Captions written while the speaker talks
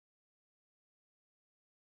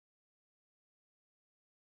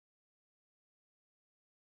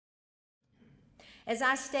As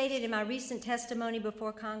I stated in my recent testimony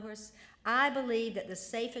before Congress, I believe that the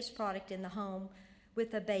safest product in the home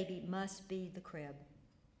with a baby must be the crib.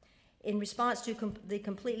 In response to the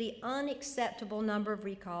completely unacceptable number of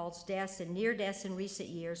recalls, deaths, and near deaths in recent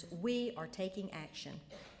years, we are taking action.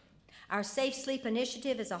 Our Safe Sleep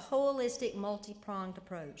Initiative is a holistic, multi-pronged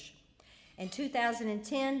approach. In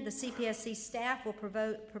 2010, the CPSC staff will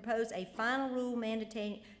propose a final rule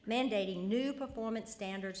mandating new performance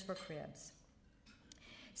standards for cribs.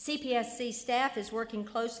 CPSC staff is working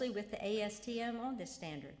closely with the ASTM on this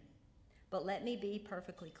standard. But let me be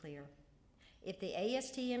perfectly clear. If the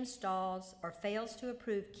ASTM stalls or fails to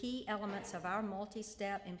approve key elements of our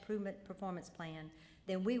multi-step improvement performance plan,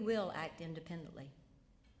 then we will act independently.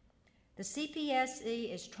 The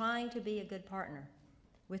CPSC is trying to be a good partner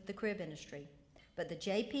with the crib industry, but the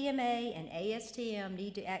JPMA and ASTM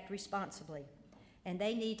need to act responsibly, and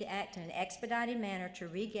they need to act in an expedited manner to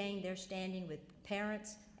regain their standing with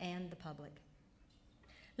parents and the public.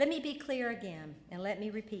 Let me be clear again, and let me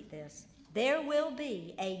repeat this. There will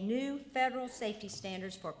be a new federal safety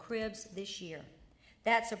standards for cribs this year.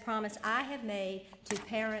 That's a promise I have made to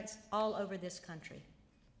parents all over this country.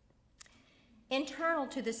 Internal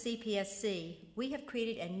to the CPSC, we have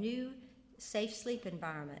created a new safe sleep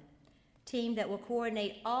environment team that will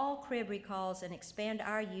coordinate all crib recalls and expand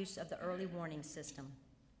our use of the early warning system.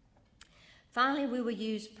 Finally, we will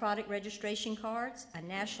use product registration cards, a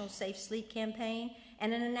national safe sleep campaign,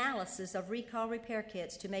 and an analysis of recall repair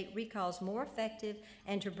kits to make recalls more effective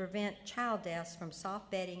and to prevent child deaths from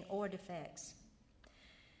soft bedding or defects.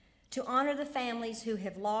 To honor the families who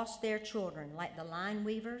have lost their children, like the Line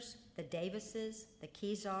Weavers, the Davises, the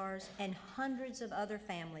Kezars, and hundreds of other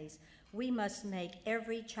families, we must make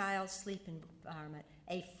every child's sleep environment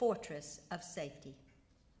a fortress of safety.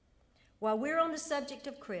 While we're on the subject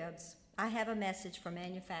of cribs, I have a message for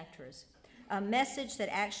manufacturers, a message that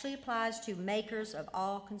actually applies to makers of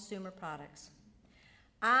all consumer products.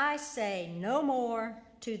 I say no more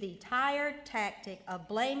to the tired tactic of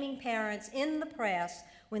blaming parents in the press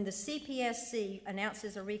when the CPSC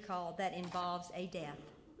announces a recall that involves a death.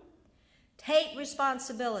 Take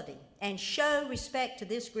responsibility and show respect to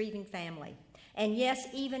this grieving family, and yes,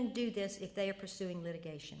 even do this if they are pursuing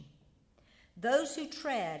litigation. Those who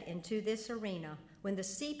tread into this arena when the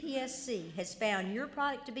CPSC has found your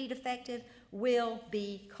product to be defective will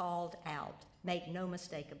be called out. Make no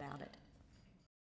mistake about it.